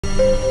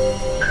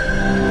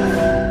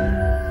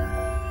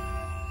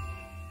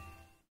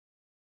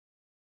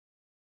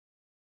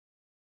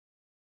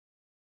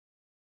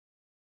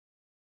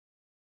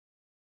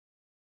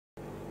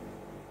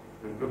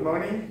Good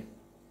morning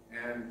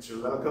and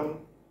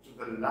welcome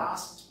to the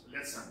last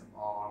lesson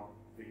on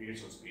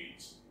figures of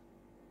speech.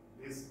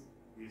 This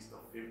is the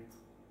fifth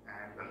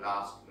and the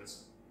last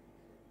lesson.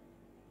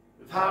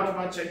 Without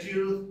much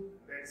ado,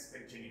 let's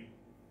continue.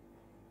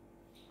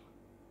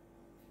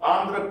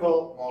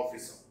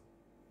 Anthropomorphism.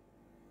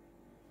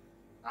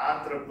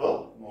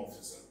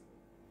 Anthropomorphism.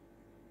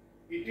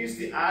 It is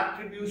the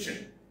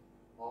attribution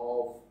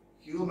of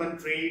human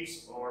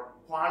traits or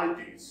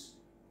qualities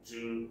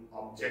to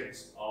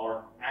objects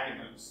or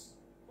animals,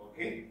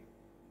 okay,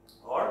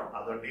 or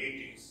other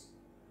deities.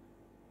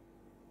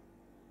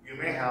 You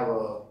may have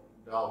a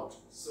doubt.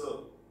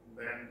 So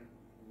then,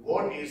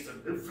 what is the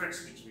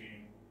difference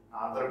between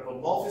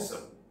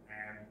anthropomorphism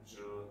and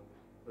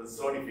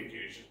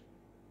personification?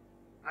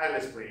 I'll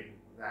explain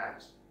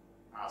that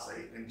as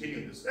I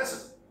continue this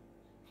lesson.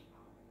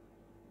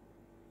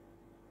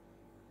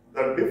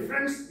 The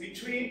difference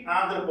between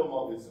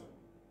anthropomorphism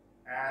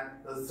and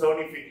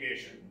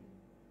personification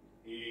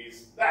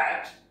is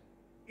that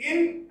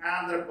in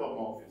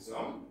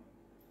anthropomorphism,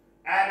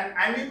 an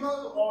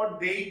animal or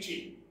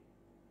deity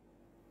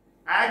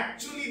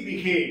actually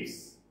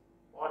behaves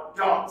or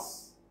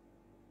talks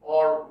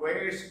or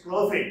wears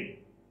clothing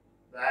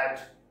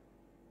that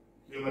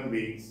human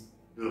beings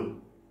do.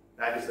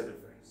 That is the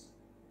difference.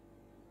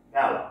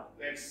 Now,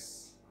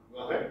 let's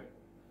go ahead.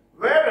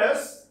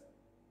 Whereas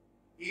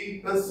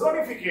in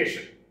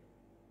personification,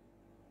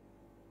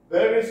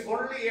 there is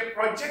only a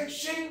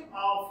projection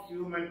of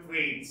human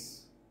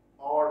traits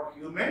or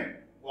human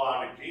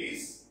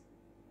qualities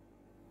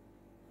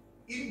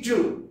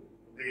into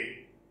the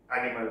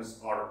animals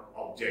or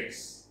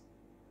objects.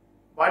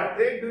 But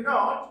they do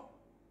not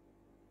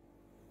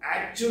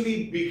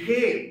actually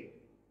behave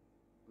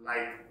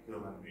like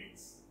human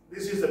beings.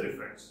 This is the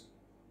difference.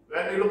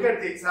 When we look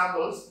at the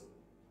examples,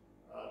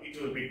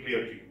 it will be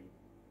clear to you.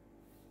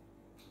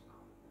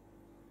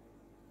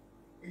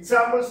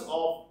 Examples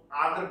of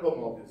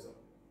anthropomorphism.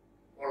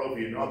 All of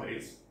you know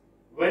this.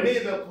 Winnie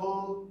the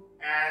Pooh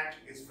and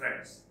his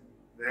friends.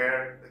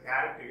 There, the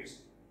characters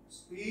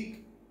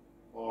speak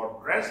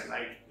or dress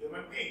like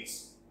human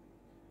beings.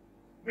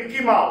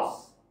 Mickey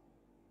Mouse,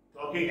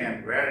 talking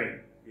and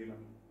wearing in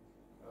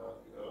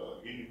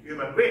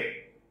human way.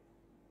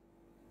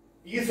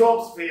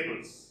 Aesop's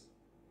fables.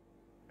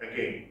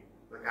 Again,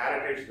 the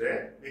characters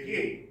there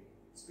behave,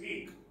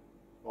 speak,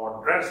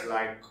 or dress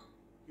like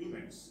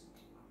humans.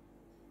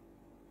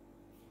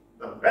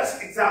 The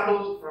best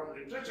example from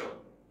literature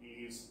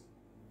is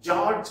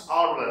George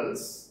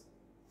Orwell's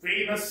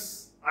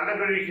famous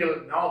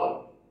allegorical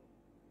novel,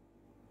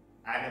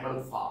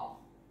 Animal Farm.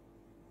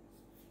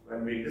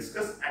 When we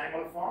discuss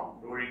Animal Farm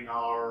during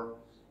our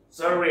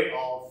survey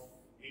of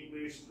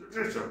English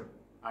literature,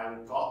 I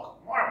will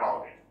talk more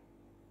about it.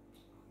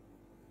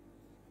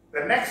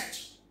 The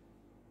next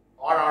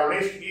on our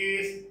list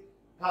is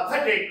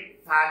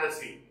pathetic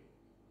fantasy.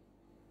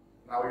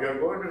 Now you are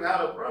going to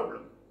have a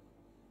problem.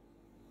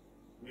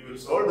 We will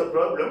solve the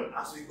problem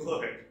as we go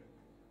ahead.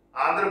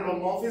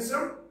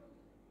 Anthropomorphism,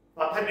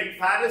 pathetic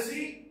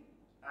fantasy,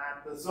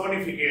 and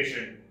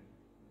personification.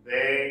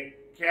 They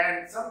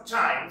can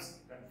sometimes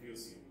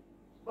confuse you.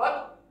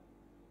 But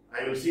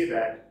I will see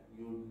that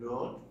you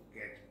don't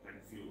get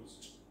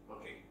confused.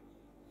 Okay.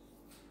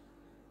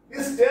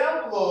 This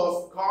term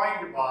was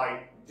coined by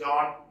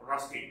John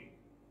Ruskin.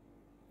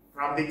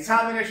 From the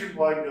examination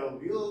point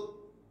of view,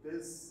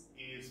 this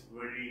is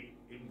very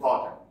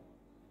important.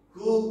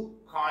 Who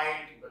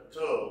coined the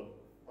term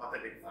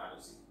pathetic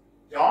fantasy?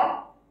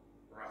 John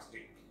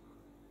Ruskin.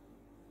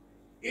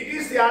 It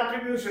is the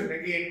attribution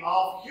again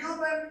of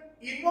human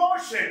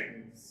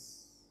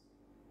emotions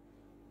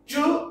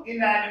to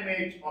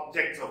inanimate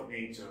objects of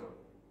nature.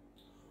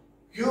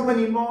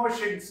 Human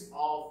emotions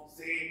of,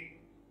 say,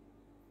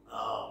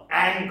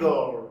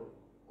 anger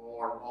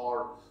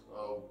or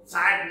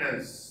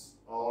sadness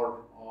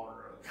or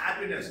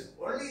happiness.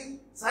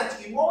 Only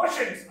such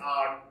emotions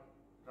are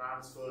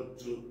transferred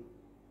to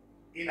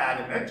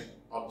inanimate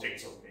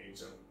objects of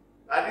nature.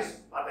 That is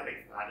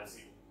pathetic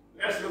fantasy.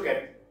 Let's look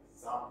at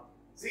some.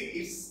 See,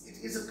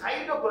 it is a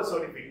kind of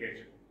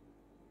personification.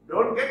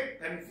 Don't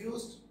get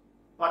confused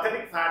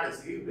pathetic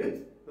fantasy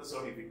with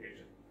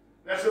personification.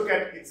 Let's look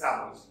at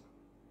examples.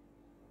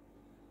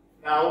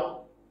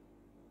 Now,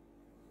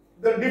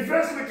 the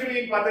difference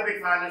between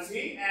pathetic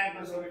fantasy and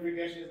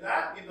personification is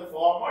that in the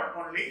former,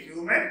 only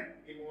human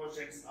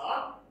emotions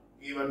are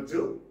given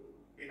to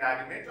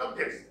inanimate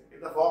objects.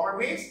 In the former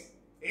means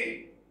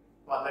in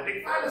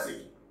pathetic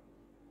fantasy.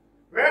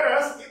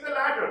 Whereas in the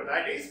latter,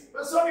 that is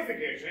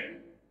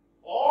personification,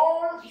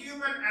 all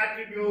human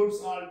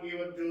attributes are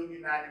given to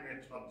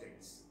inanimate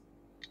objects.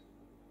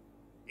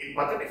 In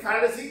pathetic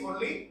fantasy,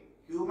 only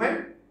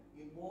human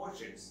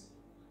emotions.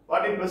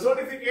 But in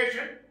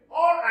personification,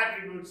 all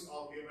attributes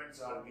of humans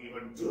are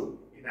given to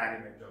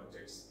inanimate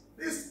objects.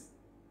 This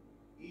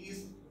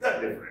is the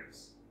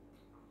difference.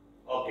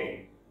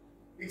 Okay.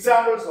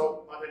 Examples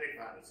of pathetic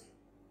fantasy.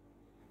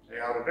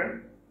 I have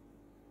written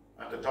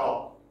at the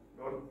top.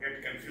 Don't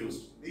get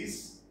confused.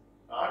 These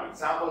are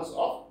examples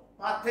of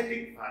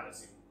pathetic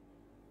fantasy.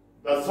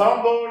 The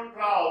somber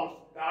clouds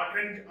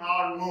darkened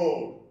our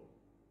mood.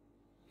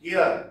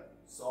 Here,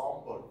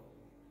 somber.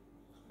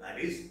 That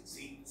is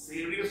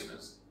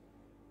seriousness.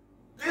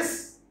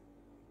 This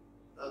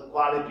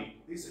quality,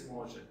 this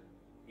emotion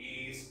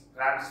is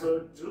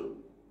transferred to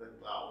the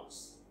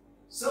clouds.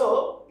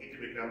 So, it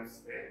becomes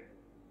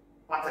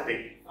a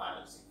pathetic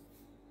fallacy.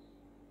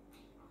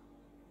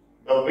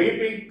 The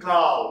weeping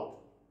cloud,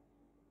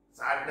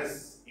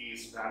 sadness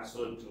is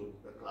transferred to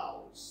the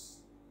clouds.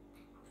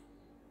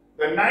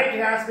 The night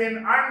has been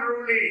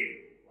unruly,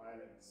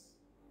 violence.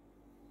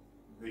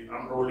 The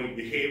unruly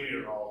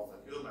behavior of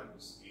the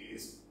humans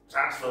is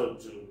transferred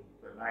to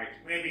the night.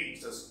 Maybe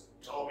it's a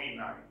stormy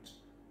night.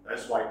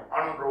 That's why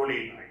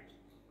unruly night.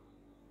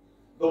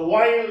 The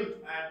wild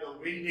and the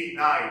windy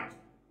night,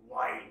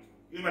 wild.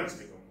 Humans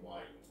become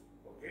wild.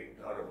 Okay,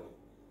 terrible.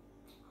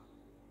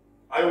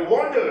 I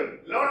wandered,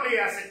 lonely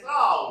as a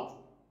cloud,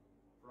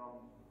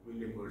 from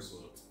William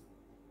Wordsworth.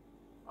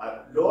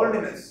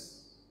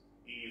 Loneliness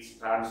is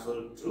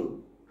transferred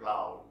to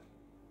cloud.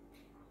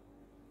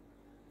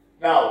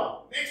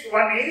 Now, next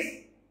one is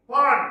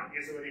pun.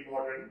 Is a very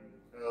important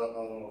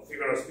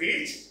figure of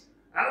speech.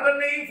 Another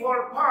name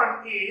for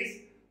pun is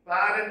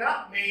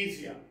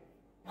paranamasia.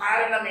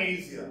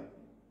 Paranamasia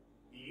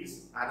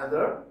is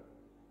another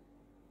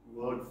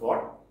word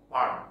for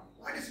pun.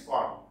 What is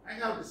pun? I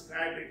have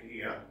described it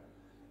here.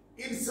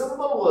 In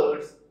simple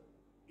words,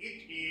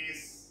 it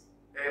is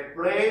a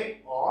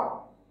play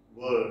on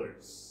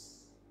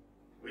words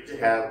which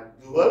have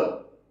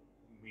dual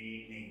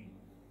meaning.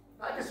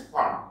 That is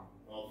pun.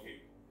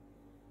 Okay.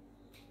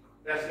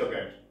 Let's look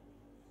at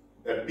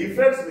the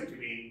difference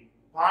between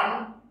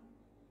pun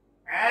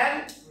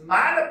and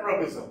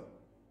malapropism.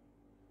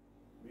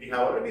 We have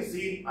already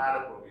seen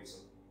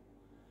malapropism.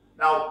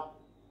 Now,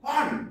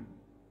 pun,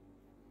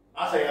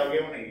 as I have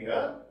given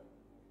here,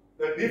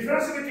 the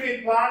difference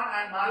between pun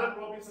and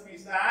malapropism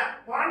is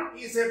that pun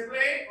is a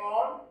play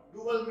on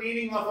dual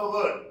meaning of a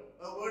word.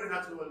 A word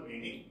has dual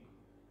meaning.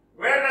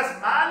 Whereas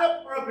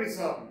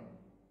malapropism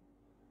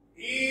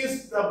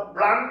is the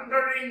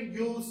blundering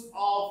use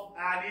of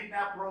an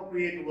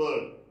inappropriate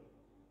word.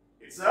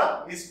 It's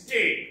a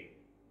mistake.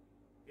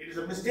 It is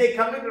a mistake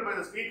committed by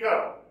the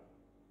speaker.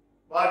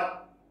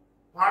 But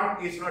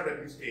pun is not a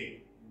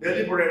mistake.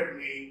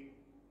 Deliberately,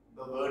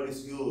 the word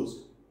is used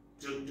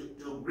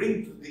to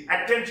bring to the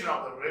attention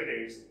of the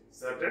readers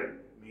certain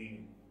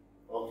meaning.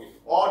 Okay.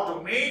 Or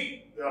to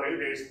make the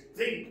readers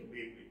think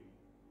deeply.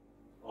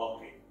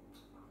 Okay.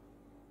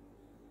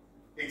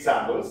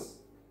 Examples.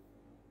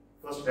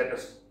 First, let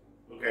us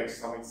look at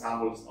some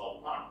examples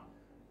of pun.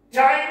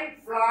 Time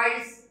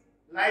flies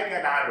like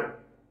an arrow.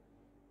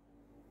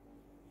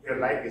 Here,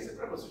 like is a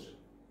preposition.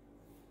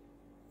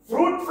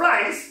 Fruit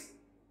flies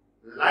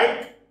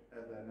like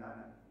a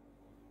banana.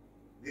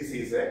 This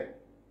is a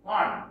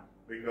pun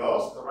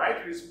because the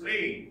writer is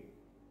playing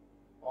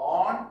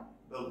on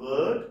the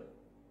word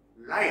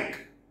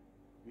like,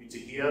 which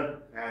here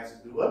has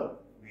dual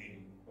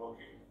meaning.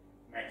 Okay,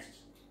 next.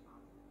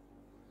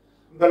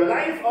 The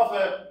life of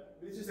a,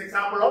 this is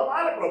example of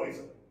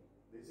malapropism.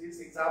 This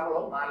is example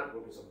of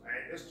malapropism.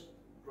 I am just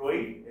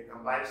drawing a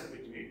comparison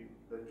between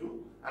the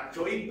two and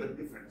showing the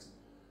difference.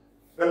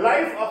 The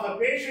life of a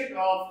patient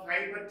of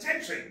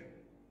hypertension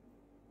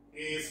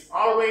is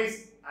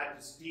always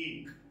at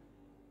stake.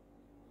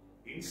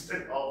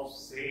 Instead of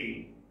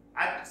saying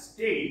at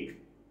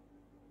stake,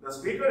 the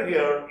speaker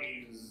here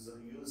is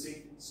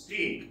using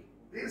stake.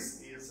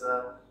 This is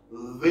a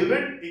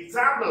vivid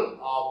example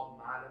of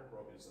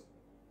malapropism.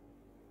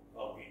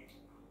 Okay.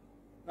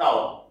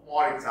 Now,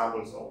 more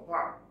examples of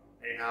pun.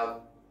 I have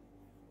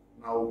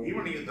now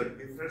given you the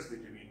difference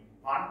between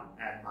pun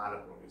and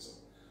malapropism.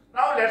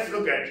 Now, let's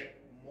look at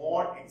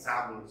more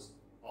examples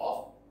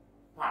of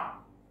pun.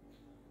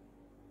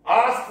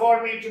 Ask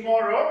for me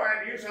tomorrow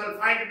and you shall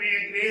find me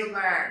a grave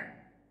man.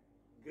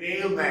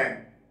 Grave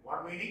man.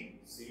 What meaning?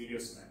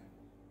 Serious man.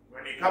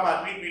 When you come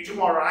and meet me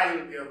tomorrow, I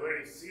will be a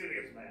very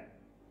serious man.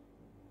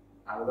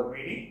 Another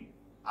meaning?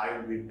 I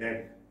will be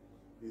dead.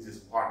 This is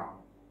pun.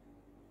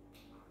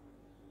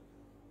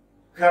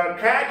 Her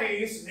cat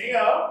is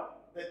near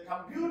the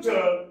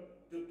computer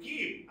to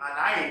keep an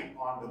eye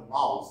on the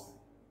mouse.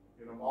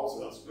 You know,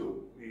 mouse has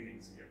two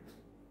meanings here.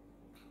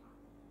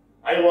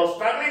 I was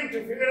struggling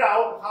to figure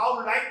out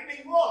how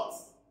lightning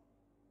works,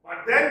 but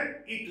then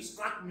it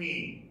struck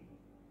me.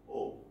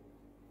 Oh,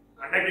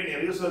 conducting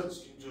a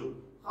research into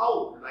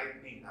how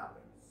lightning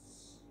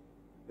happens.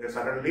 Then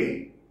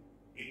suddenly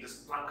it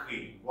struck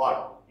him.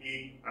 What?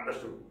 He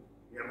understood.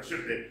 He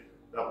understood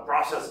the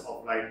process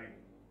of lightning.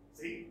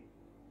 See?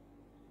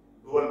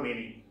 Dual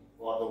meaning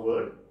for the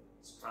word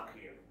struck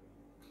here.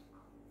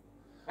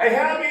 I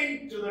have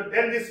been to the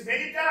dentist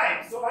many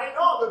times, so I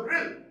know the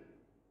drill.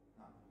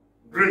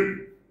 Drill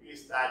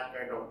is that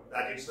kind of,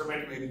 that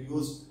instrument we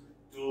use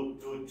to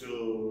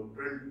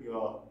drill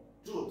your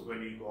tooth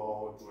when you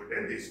go to a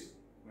dentist.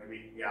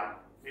 Maybe, yeah,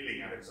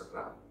 filling and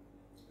etc.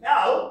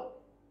 Now,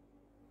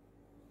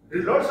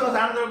 drill also has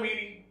another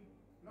meaning,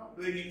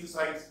 doing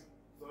exercise.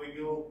 So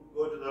you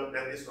go to the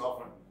dentist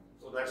often.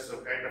 So that's a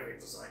kind of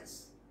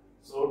exercise.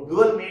 So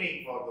dual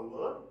meaning for the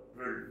word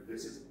drilled.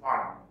 This is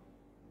pun.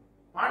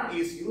 Pun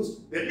is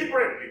used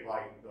deliberately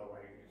by the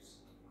writers.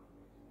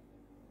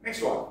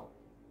 Next one.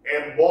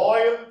 A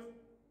boiled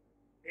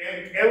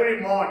egg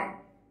every morning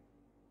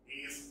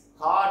is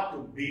hard to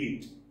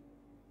beat.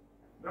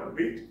 Not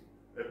beat.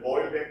 A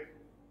boiled egg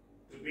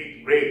to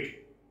beat,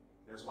 break.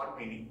 That's one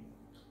meaning.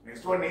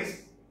 Next one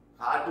is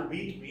hard to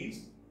beat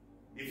means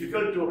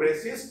difficult to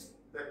resist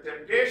the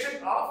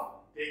temptation of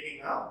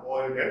taking a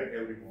boiled egg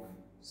every morning.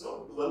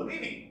 So, dual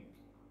meaning.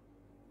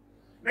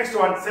 Next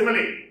one,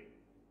 simile.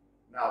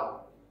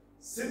 Now,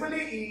 simile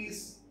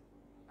is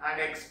an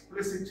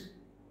explicit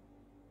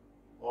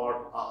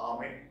or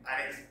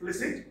an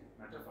explicit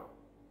metaphor.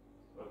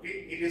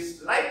 Okay, it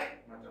is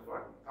like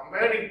metaphor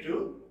comparing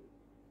to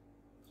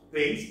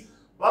things,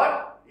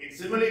 but in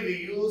simile we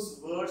use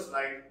words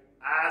like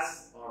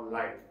as or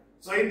like.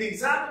 So in the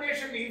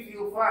examination, if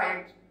you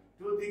find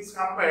two things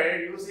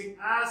compared using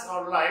as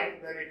or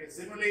like, then it is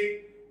simile,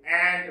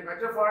 and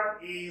metaphor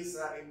is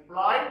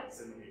implied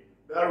simile.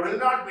 There will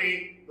not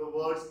be the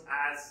words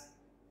as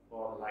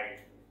or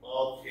like.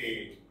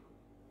 Okay.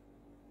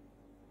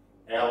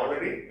 I have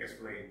already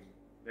explained.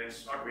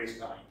 Let's not waste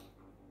time.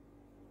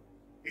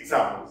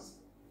 Examples.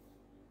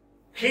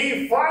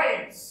 He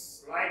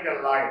fights like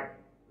a lion.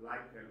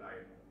 Like a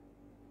lion.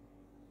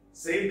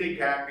 Same thing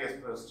can be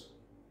expressed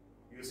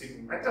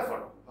using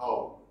metaphor.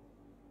 How?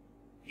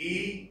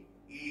 He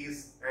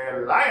is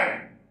a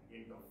lion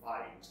in the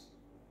fight.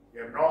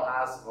 You have no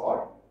as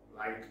or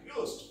like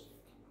used.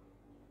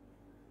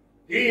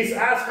 He is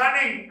as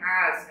cunning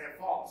as a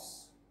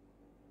fox.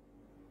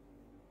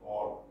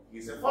 Or he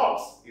is a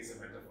fox is a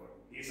metaphor.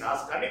 He is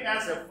as cunning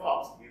as a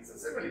fox. He is a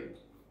simile.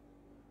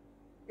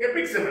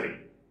 Epic simile.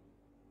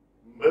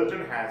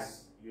 Milton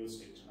has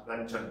used it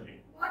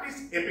abundantly. What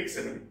is epic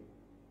simile?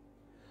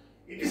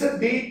 It is a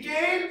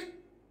detailed,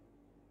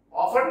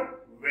 often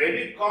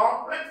very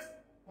complex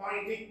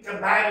poetic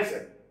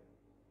comparison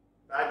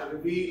that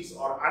reveals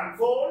or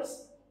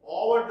unfolds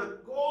over the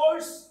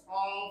course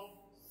of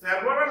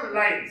several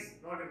lines,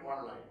 not in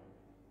one line.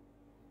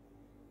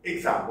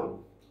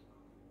 Example.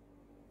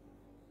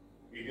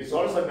 It is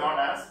also known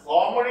as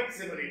Homeric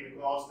simile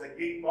because the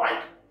Greek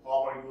poet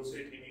Homer used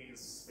it in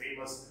his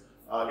famous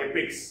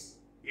epics,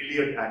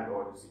 Iliad and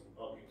Odyssey.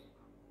 Okay.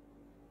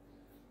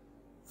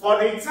 For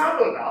the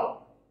example now,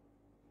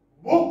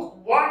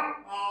 Book 1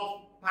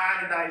 of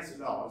Paradise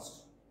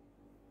Lost.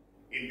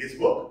 In this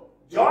book,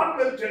 John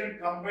Milton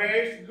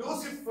compares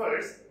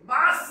Lucifer's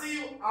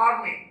massive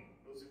army.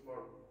 Lucifer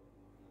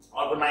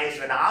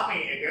organized an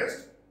army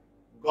against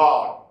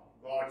God,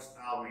 God's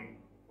army,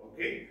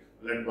 okay,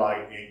 led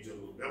by angel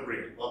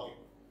Gabriel. Okay.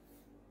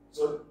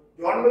 So,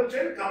 John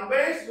Milton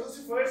compares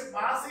Lucifer's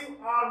massive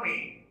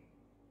army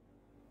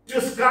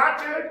to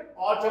scattered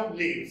autumn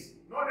leaves,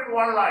 not in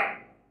one line,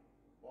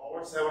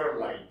 over several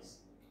lines.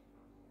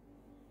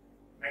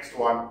 Next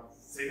one,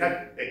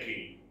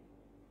 synecdoche.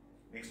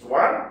 Next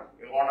one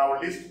on our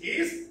list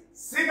is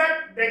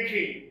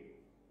synecdoche.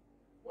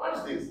 What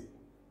is this?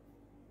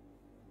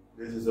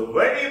 This is a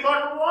very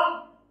important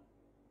one.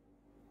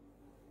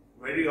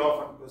 Very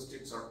often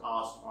questions are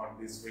asked on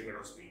this figure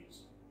of speech.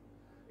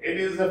 It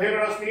is a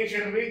figure of speech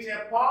in which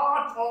a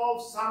part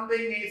of something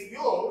is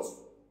used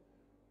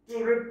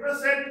to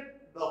represent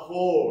the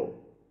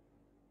whole,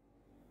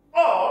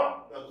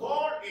 or the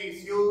whole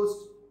is used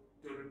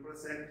to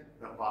represent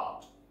the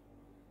part.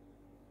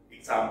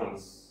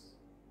 Examples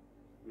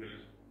will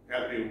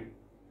help you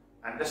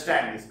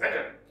understand this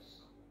better.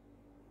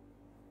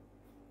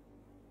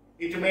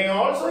 It may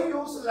also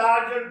use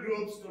larger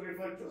groups to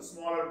refer to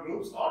smaller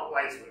groups or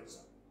vice versa.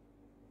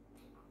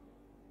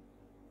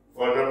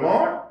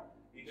 Furthermore,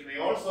 it may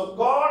also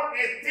call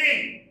a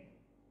thing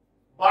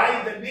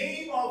by the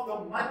name of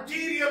the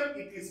material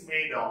it is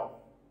made of.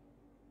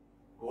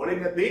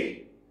 Calling a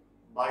thing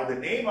by the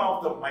name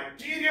of the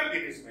material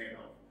it is made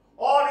of.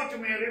 Or it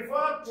may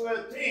refer to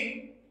a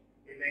thing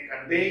in a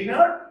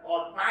container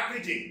or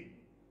packaging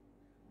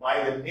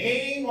by the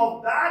name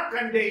of that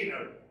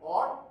container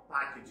or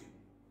packaging.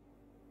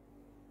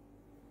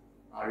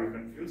 Are you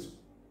confused?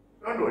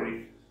 Don't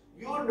worry.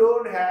 You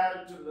don't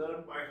have to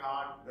learn by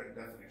heart the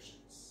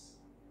definitions.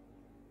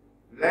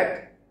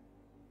 Let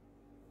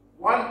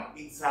one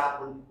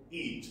example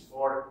each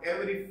for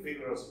every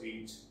figure of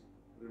speech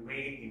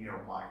remain in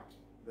your mind.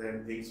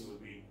 Then things will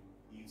be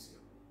easier.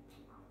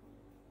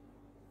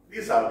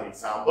 These are the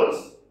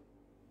examples.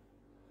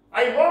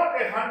 I bought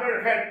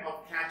 100 head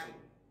of cattle.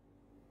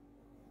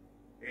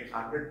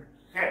 100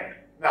 head.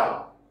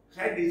 Now,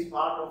 head is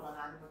part of an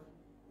animal.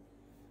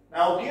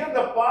 Now, here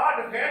the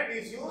part head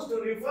is used to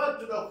refer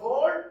to the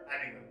whole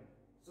animal.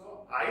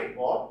 So, I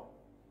bought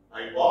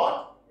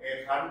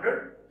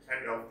 100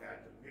 head of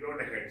cattle. We don't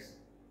have heads.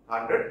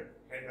 100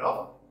 head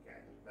of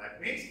cattle.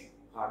 That means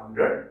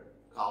 100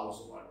 cows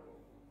or whatever.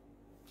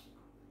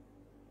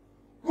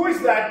 Who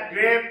is that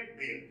grey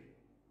beard?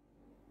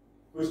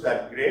 Who is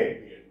that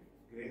grey beard?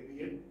 Grey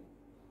beard?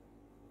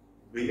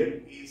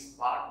 Beard is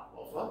part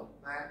of a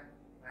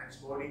man's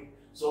body.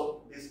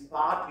 So, this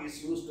part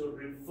is used to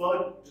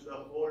refer to the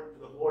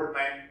whole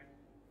man.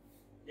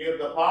 Here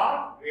the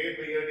part, here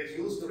it is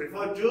used to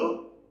refer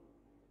to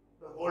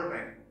the whole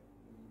man,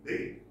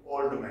 the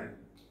old man.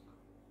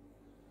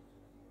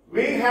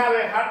 We have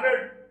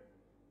 100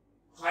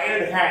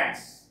 hired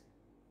hands.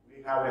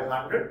 We have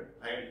 100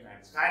 hired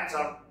hands. Hands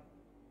are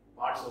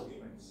parts of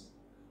humans.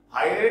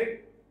 Hired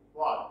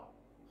what?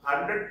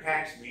 100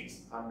 hands means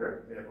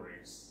 100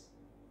 laborers.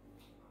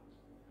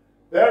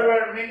 There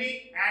were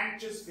many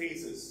anxious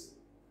faces.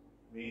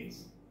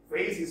 Means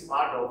face is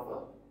part of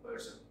a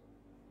person,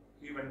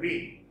 human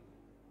being.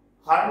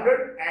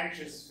 100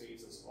 anxious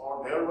faces,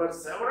 or there were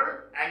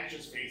several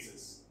anxious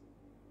faces.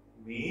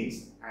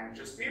 Means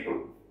anxious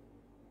people.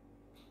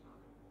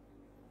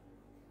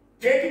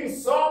 Taking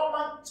so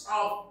much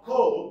of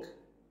Coke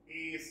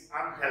is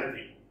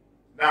unhealthy.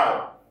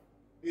 Now,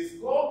 this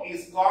Coke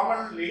is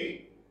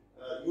commonly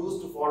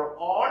used for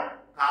all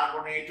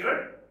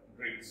carbonated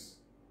drinks.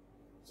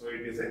 So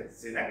it is a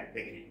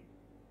synecdoche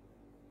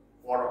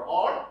for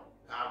all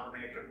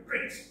carbonated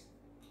drinks.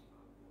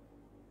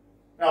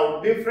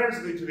 Now, difference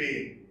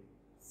between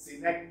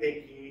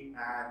synecdoche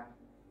and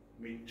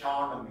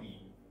metonymy.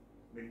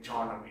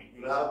 Metonymy.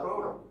 You have a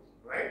problem,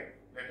 right?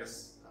 Let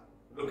us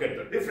look at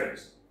the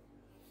difference.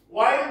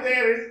 While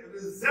they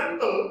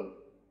resemble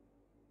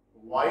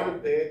one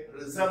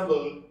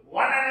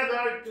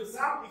another to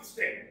some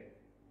extent,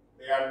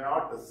 they are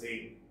not the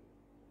same.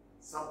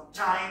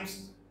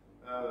 Sometimes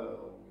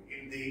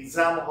in the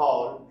exam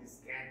hall, this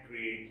can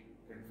create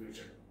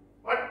confusion,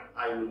 but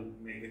I will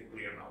make it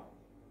clear now.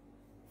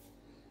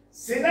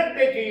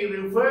 Synecdoche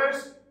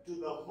refers to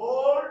the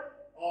whole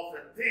of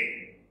a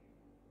thing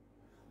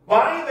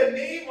by the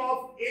name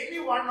of any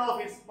one of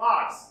its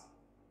parts.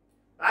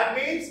 That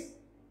means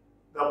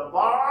the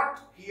part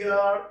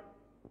here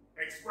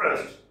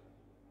expressed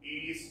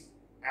is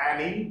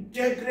an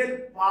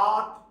integral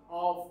part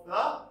of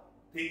the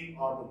thing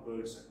or the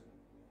person.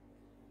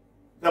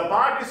 The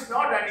part is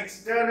not an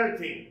external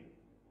thing.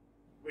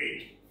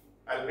 Wait,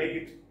 I'll make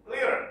it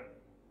clearer.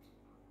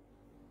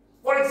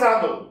 For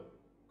example,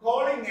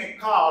 calling a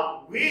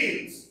car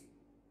wheels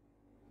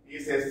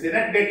is a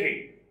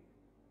synecdoche.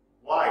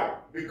 Why?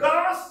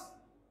 Because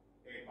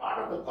a part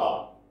of the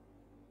car,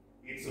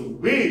 its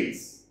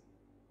wheels,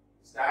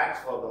 stands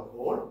for the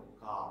whole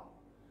car.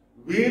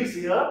 Wheels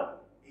here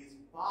is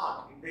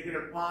part,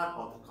 integral part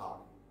of the car.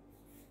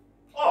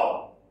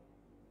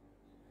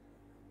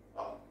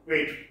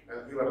 Wait,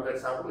 I'll give another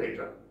example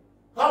later.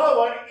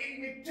 However,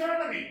 in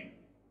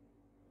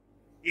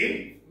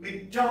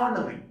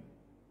metonymy,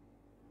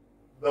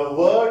 the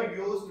word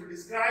used to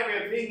describe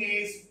a thing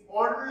is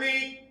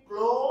only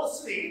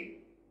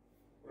closely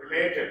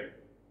related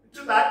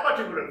to that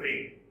particular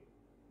thing,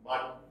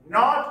 but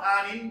not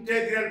an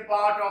integral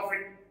part of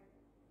it.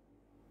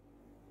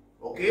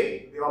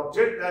 Okay, the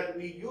object that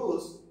we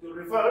use to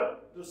refer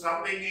to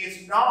something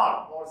is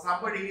not, or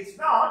somebody is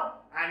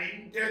not, an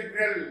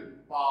integral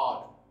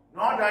part,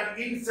 not an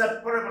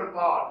inseparable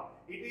part.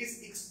 It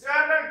is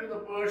external to the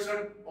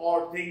person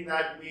or thing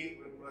that we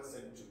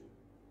represent to.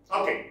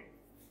 Okay,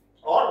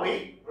 or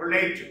we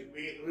relate to,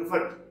 we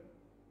refer to.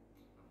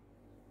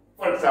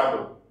 For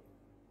example,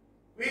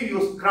 we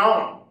use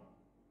crown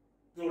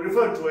to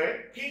refer to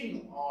a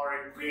king or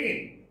a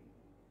queen.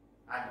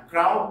 And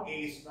crown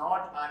is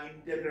not an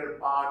integral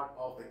part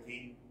of the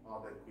king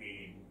or the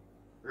queen,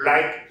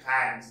 like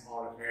hands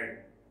or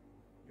head.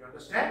 You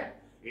understand?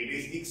 It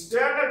is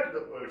external to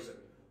the person.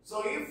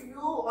 So if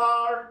you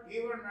are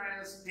given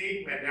a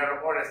statement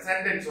or a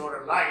sentence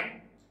or a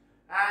line,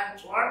 and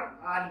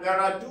there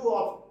are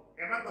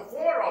among the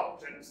four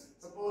options,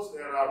 suppose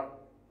there are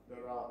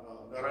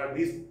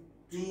these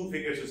two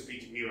figures of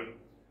speech given,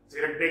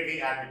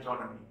 synecdoche and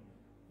metonymy.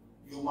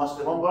 You must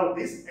remember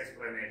this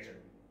explanation.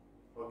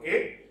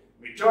 Okay,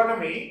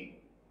 metonymy.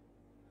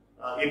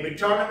 In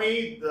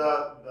metonymy,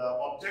 the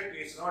object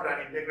is not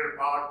an integral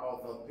part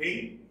of the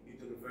thing it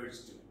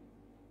refers to.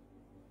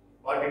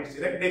 But in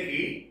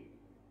synecdoche,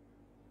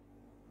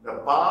 the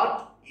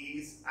part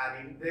is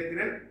an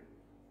integral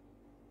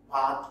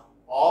part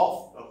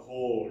of the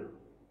whole.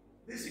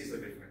 This is the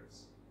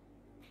difference.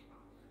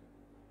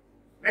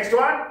 Next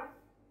one,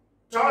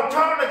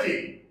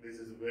 tautology. This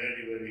is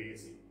very, very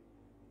easy.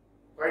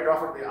 Quite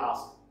often they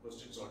ask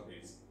questions on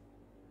this.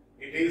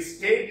 It is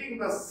stating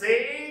the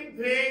same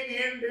thing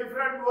in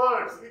different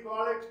words. We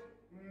call it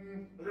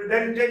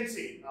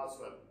redundancy as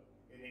well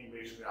in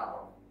English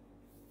grammar.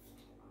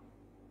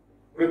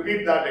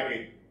 Repeat that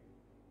again.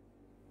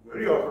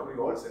 Very often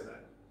we all say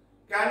that.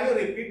 Can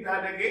you repeat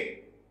that again?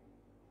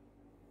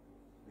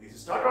 This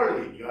is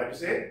tautology. You have to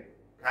say,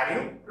 can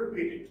you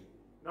repeat it?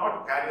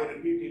 Not can you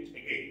repeat it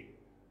again.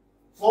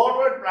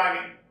 Forward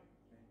planning.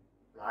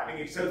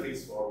 Planning itself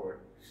is forward.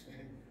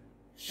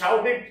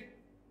 Shout it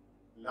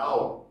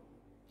loud.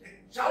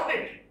 Shout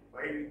it.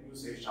 Why did you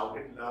say shout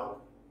it loud?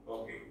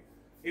 Okay.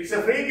 It's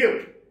a free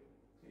gift.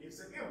 It's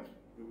a gift.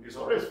 Gift is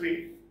always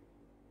free.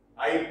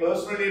 I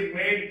personally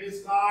made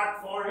this card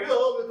for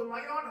you with my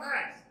own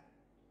hands.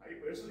 I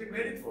personally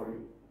made it for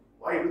you.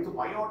 Why with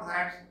my own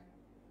hands?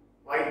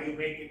 Why you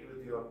make it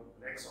with your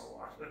legs or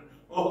what?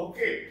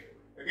 Okay.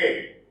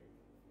 Okay.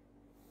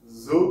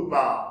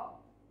 Zugma.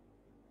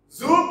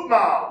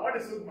 Zugma. What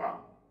is Zugma?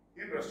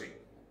 Interesting.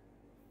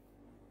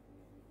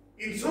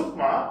 In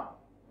Zugma,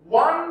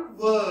 one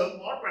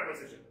verb or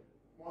preposition,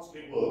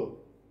 mostly verb,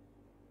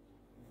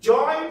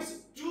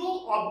 joins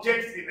two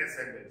objects in a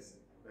sentence.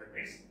 That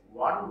means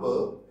one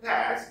verb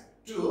has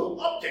two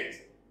objects.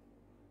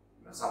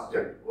 The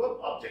subject, verb,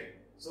 object.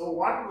 So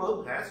one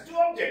verb has two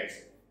objects.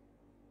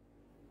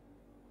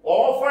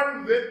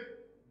 Often with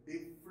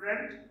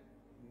different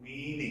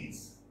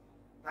meanings.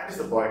 That is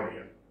the point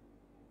here.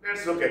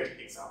 Let's look at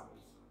examples.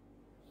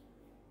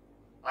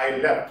 I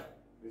left.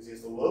 This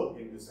is the verb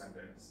in this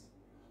sentence.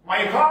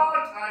 My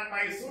heart and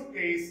my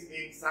suitcase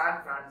in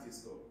San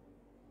Francisco.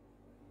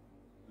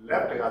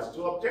 Left has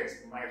two objects,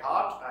 my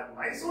heart and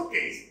my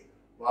suitcase.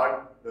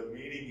 But the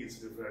meaning is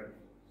different.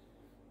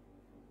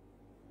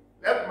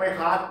 Left my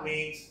heart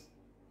means,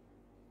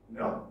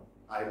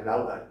 I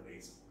love that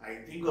place. I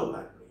think of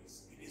that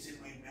place. It is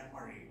in my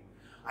memory.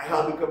 I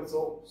have become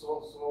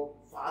so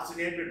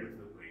fascinated with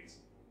the place.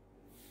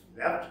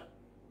 Left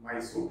my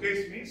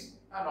suitcase means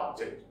an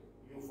object.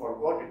 You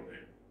forgot it there.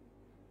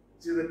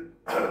 See the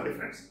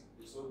difference?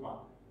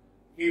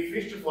 He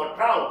fished for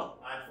trout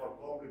and for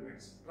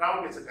compliments.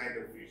 Trout is a kind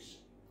of fish.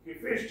 He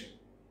fished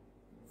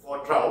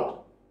for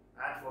trout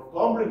and for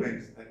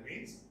compliments. That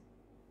means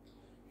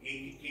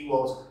he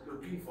was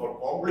looking for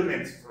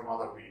compliments from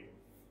other people.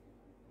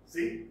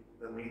 See,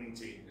 the meaning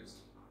changes.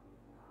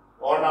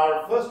 On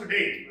our first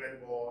date, when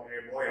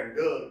a boy and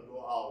girl go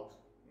out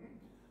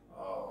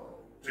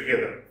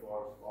together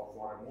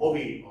for a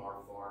movie or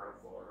for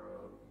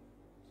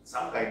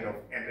some kind of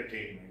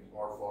entertainment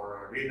or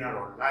for a dinner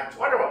or lunch,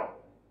 whatever.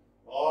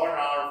 On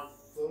our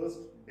first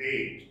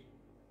date,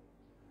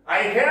 I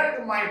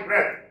held my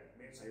breath.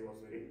 Means I was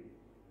very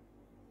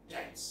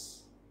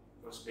tense.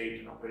 First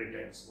date, very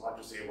tense. What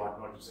to say, what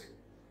not to say.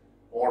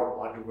 Or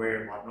what to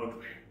wear, what not to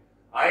wear.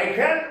 I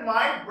held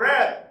my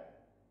breath.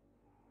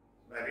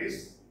 That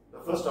is the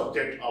first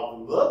object of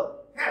the verb,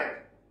 held.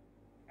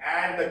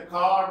 And the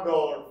car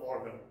door for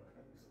her.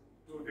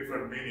 Two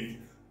different meanings.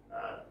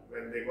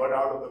 When they got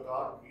out of the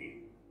car, he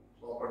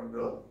opened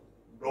the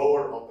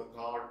door of the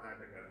car and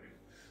held it.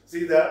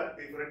 See the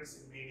difference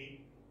in meaning?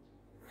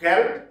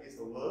 Held is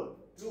the verb,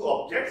 two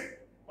objects,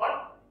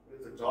 but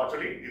with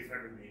totally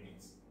different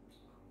meanings.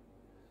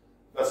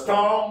 The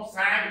storm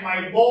sank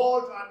my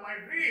boat and my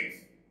dreams.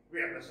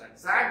 We understand.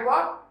 Sank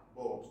what?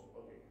 Boat.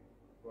 Okay.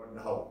 Gone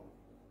down.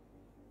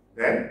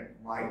 Then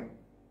my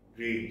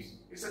dreams.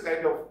 It's a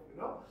kind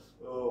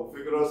of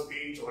figure of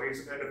speech, or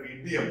it's a kind of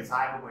idiom.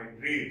 Sank my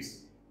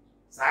dreams.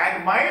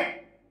 Sank my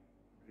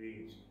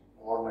dreams.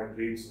 All my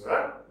dreams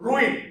were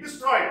ruined,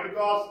 destroyed,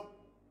 because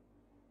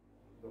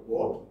the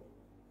boat,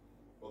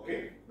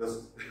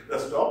 the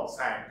storm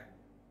sank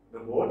the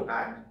boat,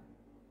 and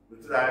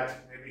with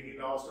that, maybe he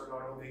lost a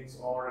lot of things,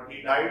 or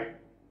he died,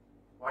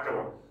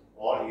 whatever.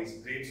 All his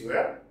dreams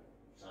were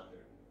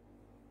shattered.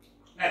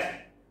 Next,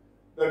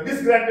 the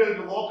disgruntled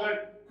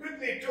worker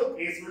quickly took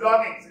his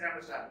belongings, you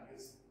understand,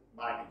 his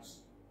baggage,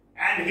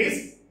 and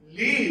his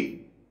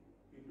leave.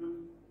 He took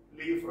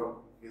leave from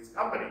his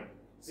company.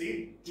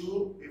 See,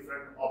 two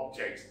different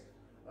objects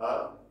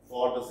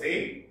for the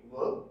same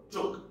verb,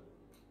 took.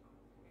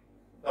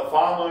 The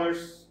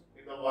farmers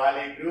in the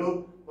valley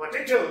grew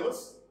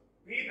potatoes,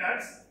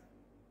 peanuts,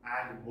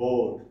 and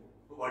board.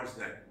 What is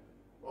that?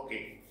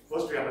 Okay,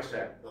 first we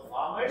understand. The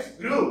farmers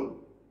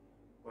grew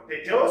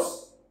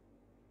potatoes,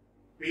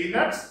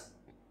 peanuts,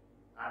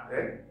 and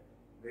then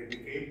they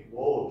became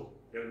board.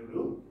 They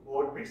grew,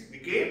 board means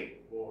became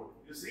board.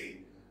 You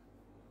see,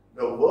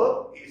 the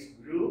verb is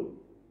grew,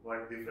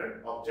 but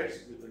different objects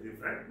with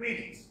different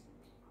meanings.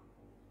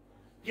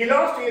 He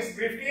lost his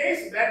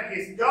briefcase, then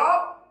his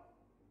job,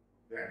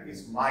 then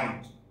his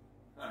mind.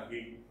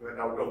 He went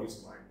out of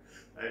his mind.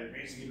 That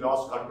means he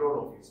lost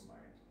control of his mind.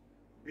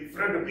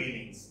 Different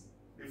meanings,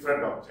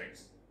 different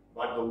objects,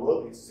 but the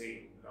verb is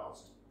same,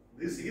 lost.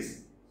 This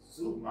is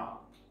Sukma.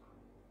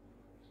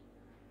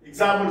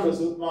 Examples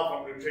of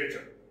Sukma from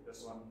literature.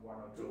 Just one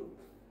or two.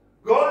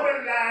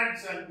 Golden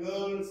lands and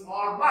girls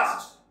are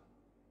must,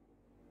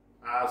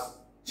 as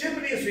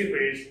chimney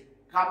sweepers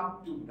come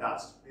to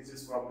dust. This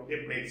is from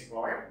William Blake's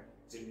poem,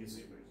 Chimney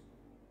Sweepers.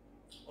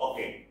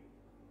 Okay.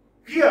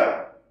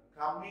 Here,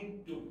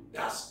 coming to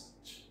dust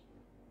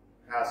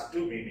has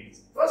two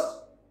meanings.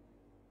 First,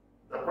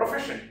 the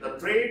profession, the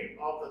trade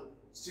of the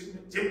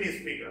chimney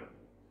sweeper.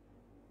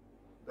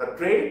 The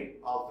trade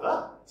of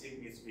the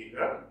chimney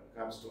sweeper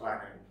comes to an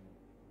end.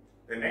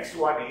 The next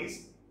one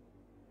is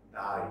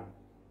die.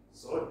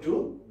 So,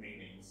 two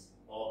meanings.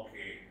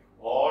 Okay.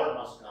 All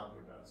must come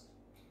to dust.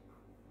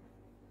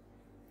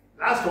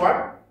 Last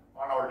one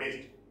on our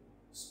list,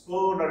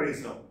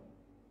 spoonerism.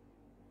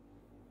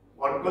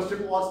 One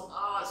question was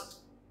asked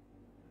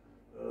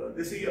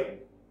this year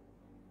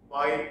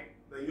by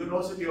the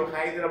University of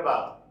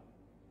Hyderabad.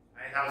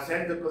 I have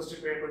sent the question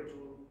paper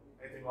to,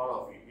 I think,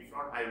 all of you. If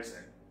not, I will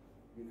send.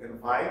 You can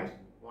find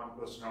one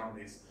question on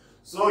this.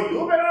 So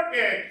you may not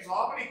get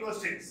so many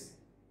questions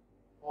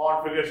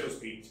on figures of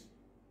speech.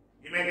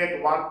 You may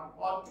get 1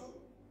 or 2.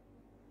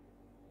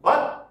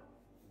 But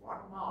 1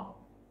 mark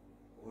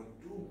or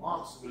 2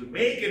 marks will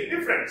make a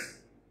difference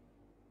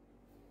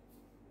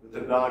with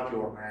regard to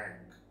your rank.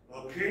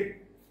 Okay?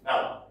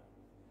 Now,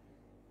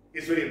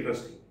 it's very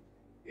interesting.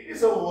 It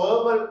is a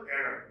verbal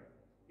error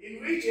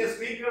in which a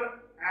speaker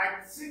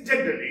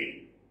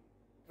accidentally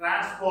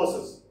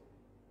transposes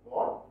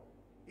or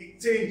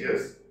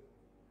exchanges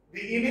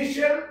the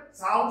initial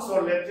sounds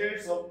or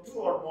letters of 2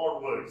 or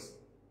more words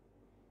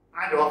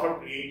and often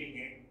creating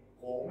a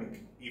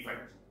comic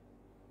effect.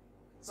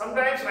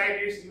 Sometimes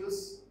writers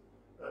use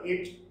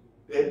it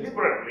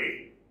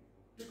deliberately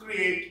to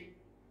create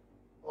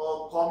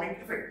a comic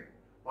effect,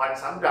 but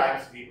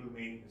sometimes people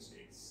make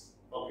mistakes.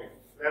 Okay,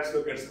 let's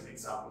look at some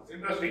examples.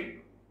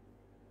 Interesting.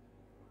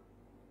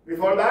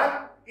 Before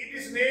that, it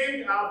is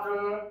named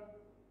after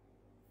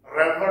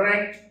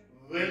Reverend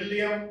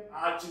William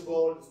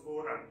Archibald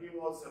Spooner. He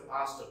was a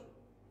pastor,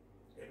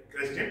 a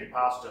Christian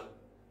pastor,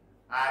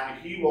 and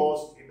he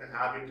was in the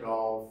habit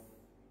of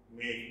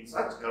making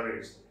such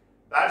errors.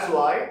 That's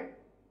why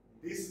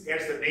this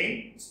gets the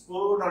name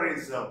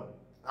Spoonerism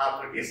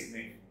after his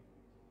name.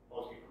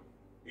 Okay.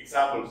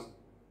 Examples,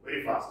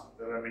 very fast.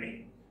 There are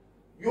many.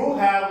 You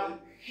have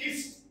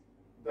hissed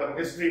the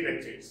history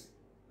lectures.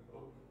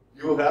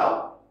 You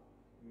have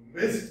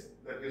missed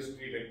the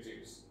history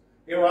lectures.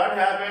 Here what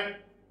happened?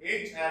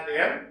 H and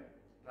M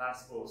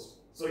transposed.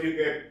 So you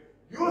get,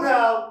 you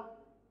have,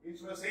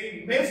 it was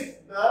saying,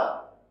 missed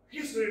the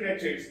history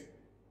lectures.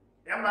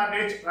 M and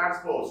H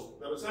transposed.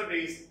 The result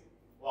is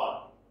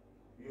what?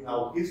 You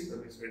have missed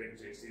the history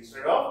lectures.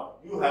 Instead of,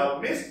 you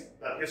have missed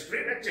the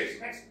history lectures.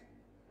 Next.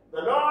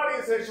 The Lord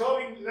is a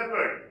showing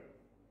leopard.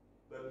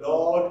 The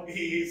Lord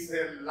is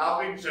a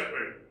loving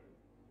shepherd.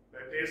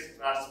 That is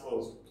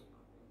transposed.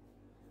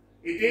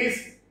 It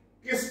is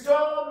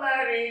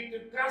customary to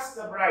kiss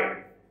the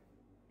bride.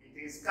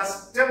 It is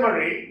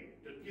customary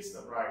to kiss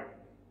the bride.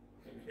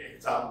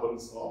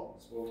 Examples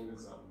of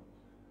spokenism.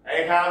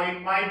 I have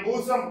in my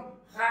bosom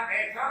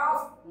a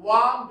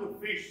half-warmed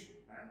fish.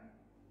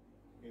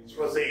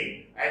 Instead of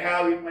saying, I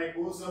have in my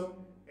bosom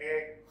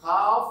a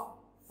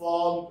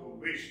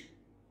half-formed wish.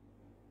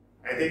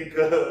 I think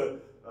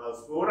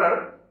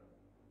Spooner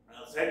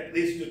said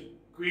this to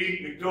Queen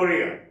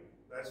Victoria.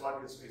 That's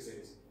what history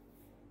says.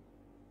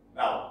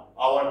 Now,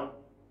 our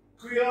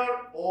queer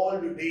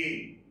old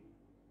dean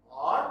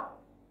or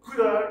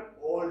queer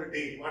old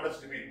dean, what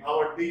does it mean?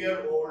 Our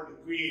dear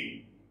old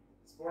queen,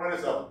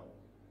 Spoonerism.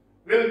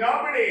 Will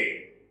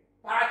nobody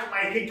patch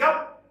my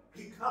hiccup?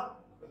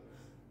 Hiccup.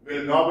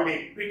 Will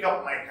nobody pick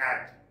up my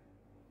hat?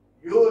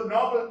 You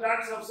noble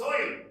sons of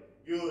soil.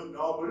 You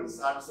noble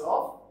sons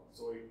of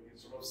soil.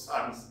 Instead of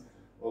sons.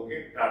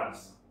 Okay,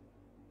 sons.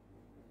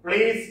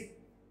 Please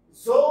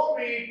sew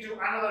me to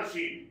another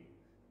sheet.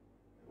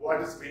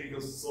 What is meaning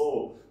of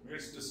sew?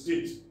 Means to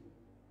stitch.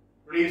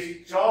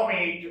 Please show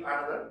me to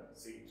another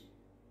sheet.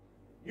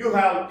 You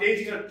have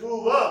tasted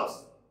 2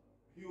 verbs.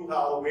 You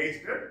have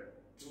wasted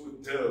 2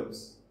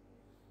 terms.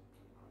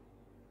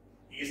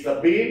 Is the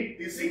bean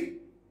busy?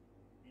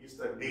 Is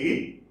the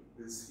dean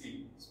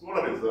busy?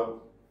 Spoonerism.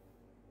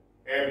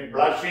 A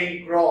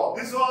blushing crow.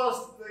 This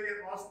was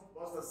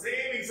the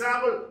same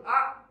example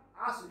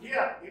asked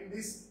here in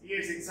this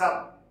year's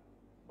exam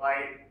by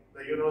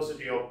the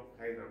University of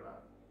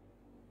Hyderabad.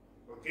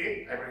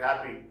 Okay, I'm very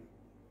happy.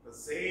 The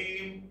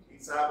same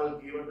example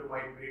given to my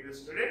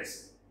previous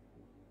students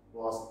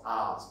was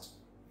asked.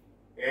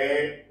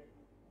 A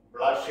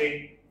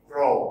blushing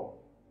crow,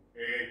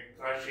 a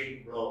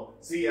crushing blow.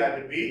 C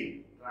and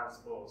B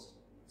transposed.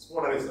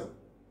 Spoonerism.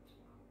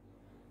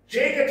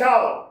 Shake a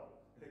towel.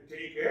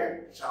 Take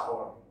a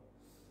shower.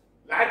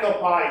 Lack of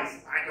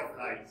pies, lack of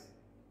lights.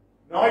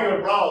 Gnaw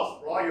your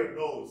brows, draw your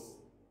nose.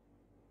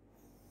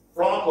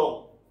 Flock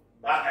of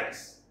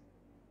bags,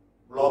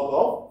 block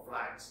of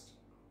flats.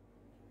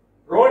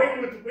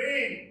 Rolling with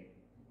pain,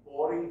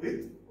 pouring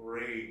with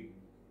rain.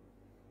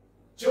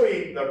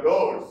 Chewing the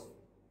doors,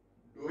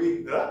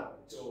 doing the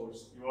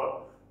chores,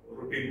 your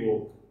routine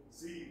work.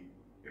 See,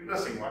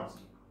 interesting ones.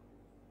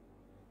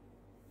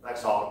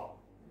 That's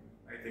all.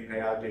 I think I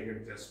have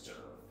taken just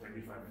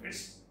 25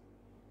 minutes.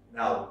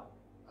 Now,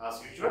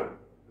 as usual,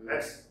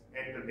 let's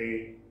end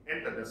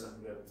the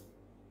lesson with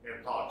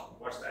a thought.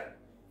 What's that?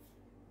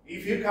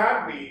 If you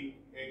can't be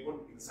a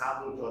good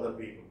example to other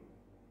people,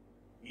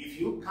 if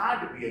you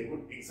can't be a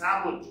good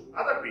example to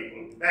other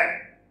people,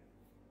 then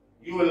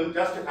you will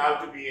just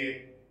have to be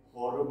a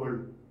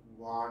horrible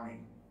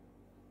warning.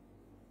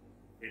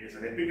 It is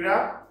an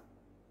epigram.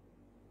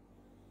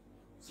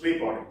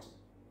 Sleep on it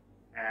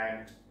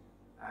and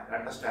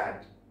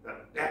understand the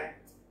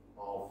depth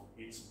of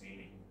its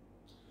meaning.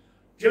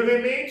 Till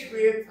we meet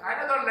with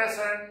another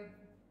lesson,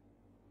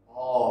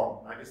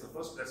 or that is the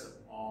first lesson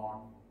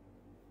on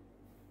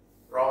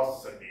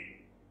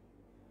prosody.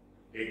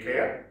 Take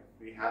care,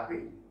 be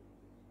happy,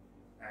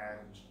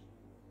 and